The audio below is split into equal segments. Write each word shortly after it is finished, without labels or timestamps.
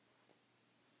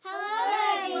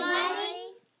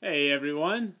Hey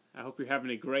everyone, I hope you're having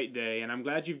a great day, and I'm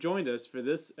glad you've joined us for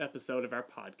this episode of our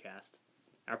podcast.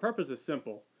 Our purpose is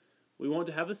simple. We want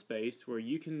to have a space where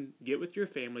you can get with your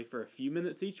family for a few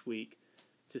minutes each week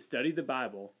to study the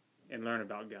Bible and learn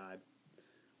about God.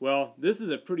 Well, this is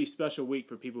a pretty special week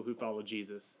for people who follow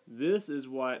Jesus. This is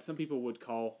what some people would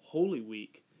call Holy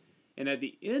Week. And at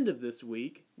the end of this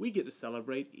week, we get to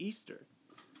celebrate Easter.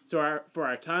 So for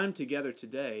our time together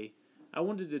today, I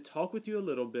wanted to talk with you a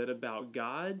little bit about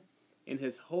God and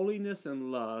His holiness and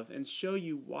love and show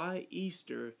you why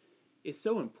Easter is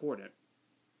so important.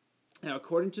 Now,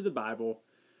 according to the Bible,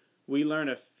 we learn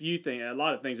a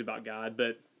lot of things about God,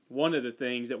 but one of the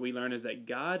things that we learn is that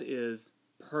God is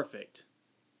perfect.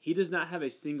 He does not have a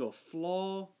single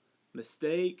flaw,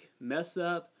 mistake, mess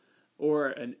up, or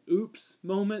an oops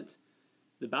moment.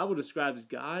 The Bible describes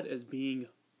God as being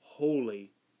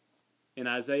holy. In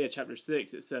Isaiah chapter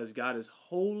 6, it says God is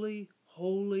holy,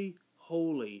 holy,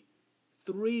 holy.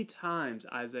 3 times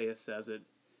Isaiah says it.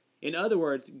 In other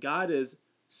words, God is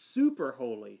super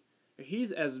holy.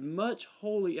 He's as much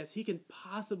holy as He can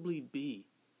possibly be.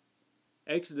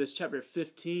 Exodus chapter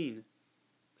 15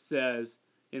 says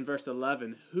in verse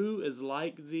 11, "Who is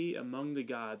like Thee among the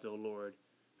gods, O Lord?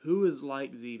 Who is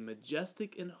like Thee,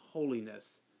 majestic in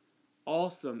holiness,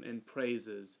 awesome in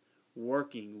praises,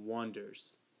 working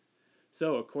wonders?"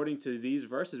 So, according to these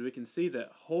verses, we can see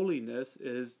that holiness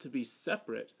is to be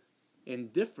separate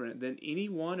and different than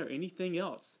anyone or anything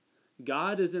else.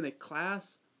 God is in a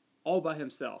class all by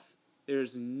Himself.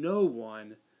 There's no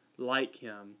one like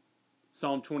Him.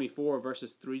 Psalm 24,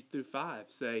 verses 3 through 5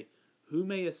 say, "Who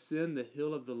may ascend the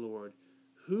hill of the Lord?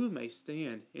 Who may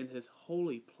stand in His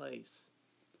holy place?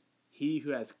 He who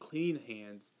has clean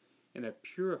hands and a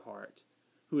pure heart,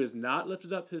 who has not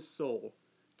lifted up his soul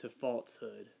to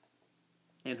falsehood."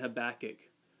 And Habakkuk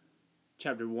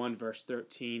chapter 1 verse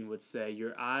 13 would say,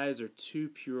 "Your eyes are too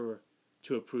pure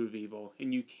to approve evil,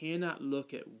 and you cannot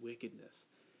look at wickedness."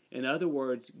 In other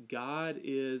words, God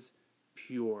is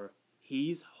pure.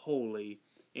 He's holy,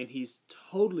 and He's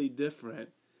totally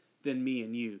different than me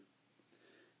and you.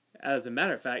 As a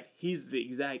matter of fact, He's the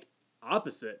exact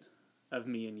opposite of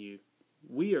me and you.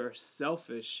 We are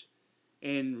selfish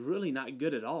and really not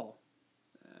good at all.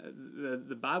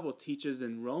 The Bible teaches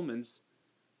in Romans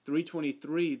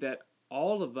 3:23 that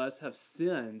all of us have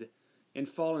sinned and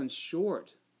fallen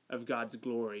short of God's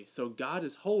glory. So God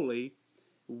is holy,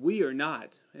 we are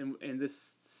not. And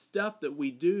this stuff that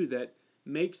we do that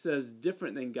makes us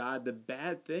different than God, the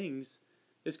bad things,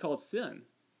 is called sin.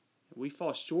 We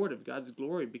fall short of God's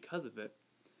glory because of it.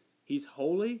 He's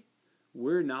holy,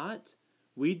 we're not.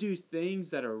 We do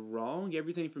things that are wrong,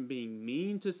 everything from being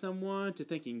mean to someone, to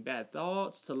thinking bad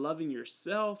thoughts, to loving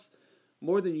yourself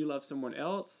more than you love someone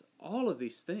else. All of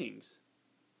these things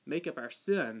make up our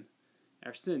sin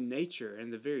nature,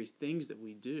 and the very things that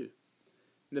we do.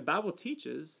 And the Bible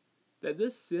teaches that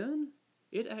this sin,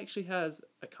 it actually has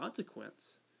a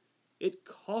consequence. It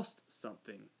costs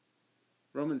something.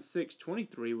 Romans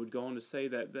 6:23 would go on to say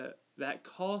that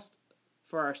cost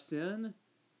for our sin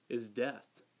is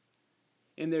death.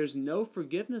 And there's no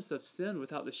forgiveness of sin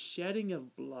without the shedding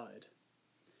of blood.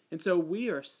 And so we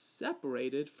are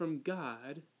separated from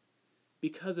God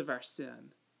because of our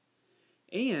sin.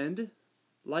 And,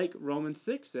 like Romans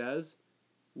 6 says,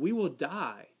 we will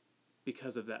die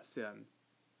because of that sin.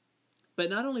 But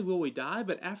not only will we die,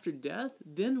 but after death,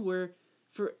 then we're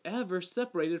forever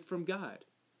separated from God.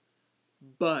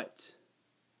 But,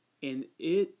 and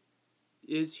it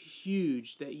is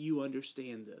huge that you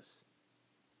understand this,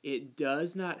 it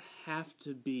does not have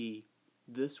to be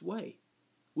this way.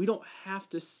 We don't have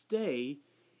to stay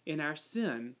in our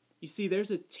sin. You see,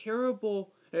 there's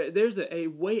a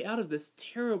way out of this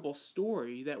terrible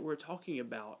story that we're talking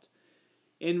about.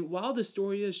 And while the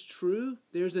story is true,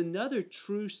 there's another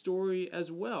true story as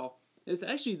well. It's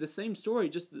actually the same story,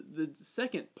 just the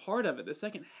second part of it, the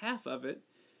second half of it.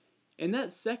 And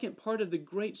that second part of the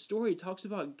great story talks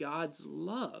about God's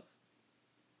love.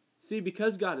 See,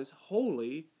 because God is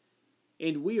holy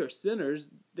and we are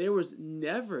sinners, there was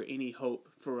never any hope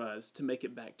for us to make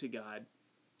it back to God.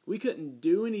 We couldn't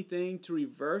do anything to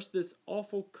reverse this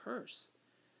awful curse.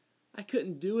 I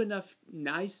couldn't do enough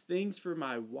nice things for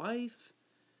my wife.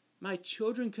 My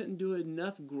children couldn't do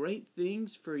enough great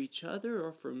things for each other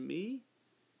or for me.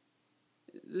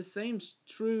 The same's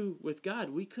true with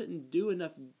God. We couldn't do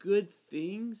enough good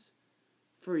things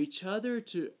for each other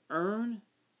to earn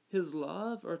His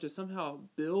love or to somehow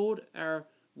build our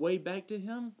way back to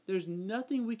Him. There's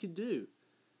nothing we could do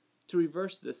to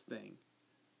reverse this thing.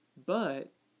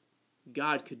 But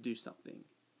God could do something.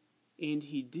 And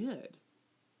He did.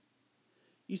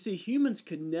 You see, humans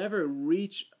could never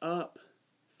reach up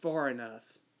far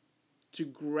enough to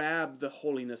grab the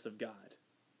holiness of God.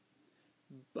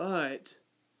 But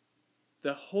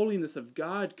the holiness of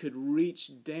God could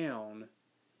reach down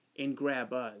and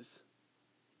grab us.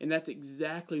 And that's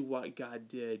exactly what God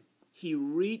did. He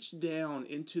reached down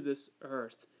into this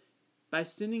earth by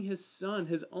sending his son,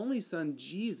 his only son,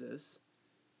 Jesus,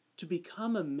 to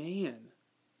become a man,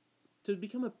 to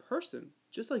become a person,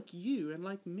 just like you and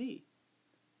like me.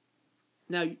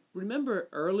 Now, remember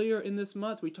earlier in this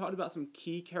month, we talked about some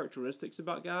key characteristics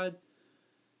about God.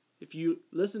 If you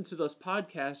listen to those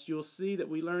podcasts, you'll see that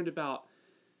we learned about,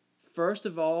 first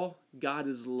of all, God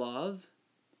is love.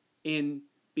 And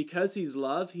because he's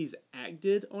love, he's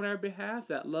acted on our behalf.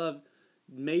 That love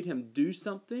made him do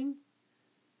something.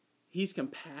 He's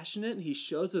compassionate and he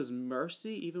shows us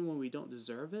mercy even when we don't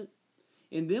deserve it.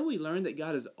 And then we learn that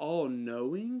God is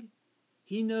all-knowing.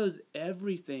 He knows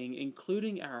everything,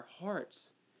 including our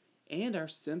hearts and our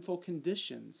sinful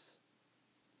conditions.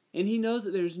 And he knows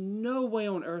that there's no way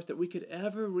on earth that we could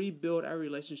ever rebuild our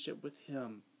relationship with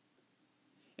him.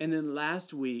 And then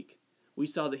last week, we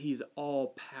saw that he's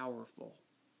all-powerful.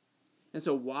 And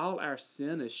so while our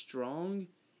sin is strong,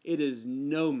 it is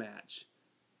no match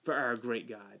for our great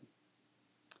God.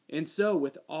 And so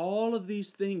with all of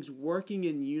these things working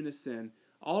in unison,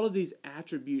 all of these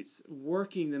attributes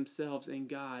working themselves in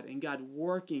God and God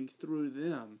working through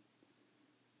them,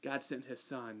 God sent his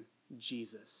son,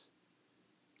 Jesus,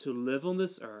 to live on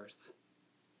this earth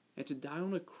and to die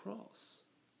on a cross.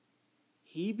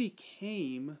 He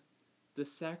became the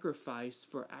sacrifice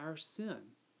for our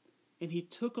sin. And he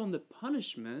took on the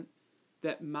punishment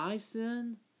that my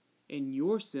sin and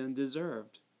your sin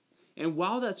deserved. And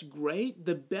while that's great,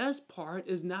 the best part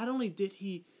is not only did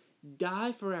he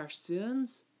die for our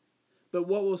sins, but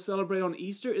what we'll celebrate on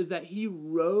Easter is that he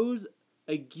rose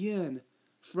again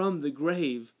from the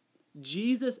grave.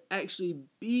 Jesus actually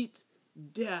beat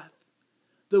death.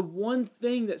 The one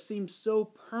thing that seems so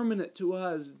permanent to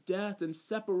us, death and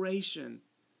separation,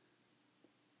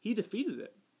 he defeated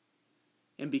it.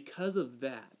 And because of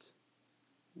that,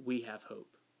 we have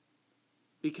hope.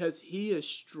 Because he is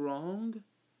strong,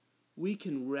 we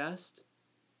can rest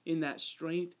in that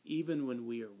strength even when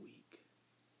we are weak.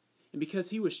 And because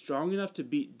he was strong enough to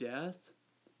beat death,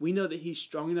 we know that he's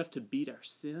strong enough to beat our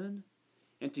sin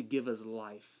and to give us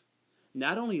life.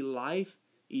 Not only life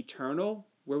eternal,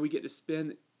 where we get to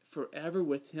spend forever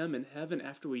with him in heaven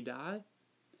after we die,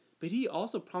 but he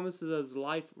also promises us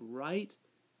life right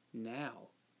now,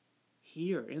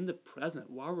 here in the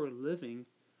present, while we're living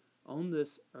on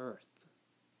this earth.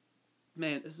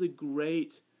 Man, this is a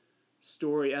great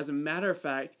story. As a matter of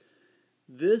fact,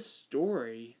 this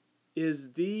story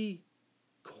is the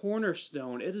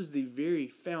cornerstone. It is the very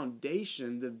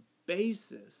foundation, the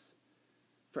basis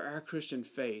for our Christian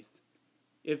faith.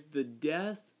 If the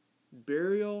death,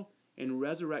 burial, and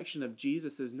resurrection of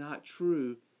Jesus is not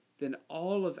true, then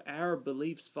all of our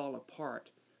beliefs fall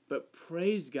apart. But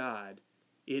praise God,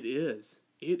 it is.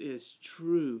 It is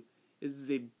true. It is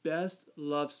the best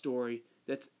love story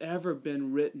that's ever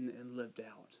been written and lived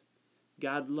out.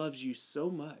 God loves you so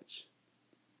much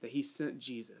that he sent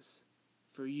Jesus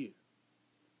for you.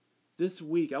 This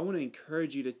week, I want to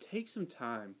encourage you to take some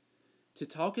time to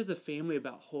talk as a family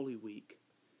about Holy Week.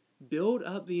 Build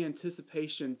up the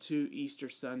anticipation to Easter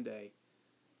Sunday.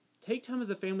 Take time as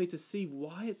a family to see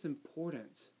why it's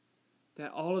important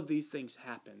that all of these things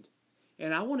happened.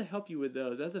 And I want to help you with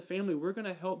those. As a family, we're going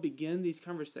to help begin these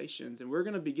conversations, and we're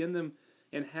going to begin them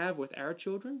and have with our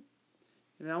children.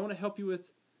 And I want to help you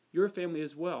with your family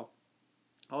as well.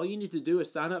 All you need to do is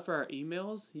sign up for our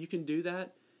emails. You can do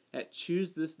that at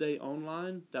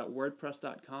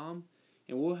choosethisdayonline.wordpress.com,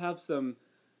 and we'll have some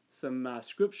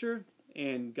scripture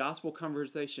and gospel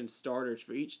conversation starters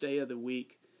for each day of the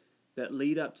week that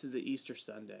lead up to the Easter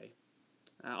Sunday.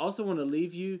 I also want to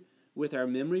leave you with our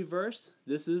memory verse.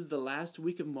 This is the last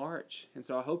week of March, and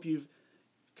so I hope you've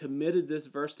committed this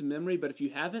verse to memory, but if you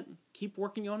haven't, keep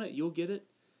working on it. You'll get it.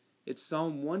 It's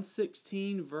Psalm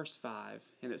 116, verse 5,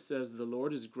 and it says, "The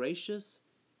Lord is gracious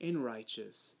and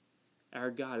righteous. Our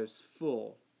God is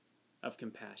full of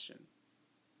compassion."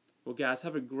 Well, guys,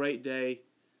 have a great day.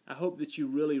 I hope that you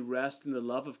really rest in the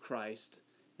love of Christ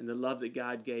and the love that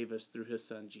God gave us through his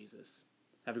son, Jesus.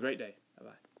 Have a great day.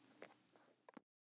 Bye-bye.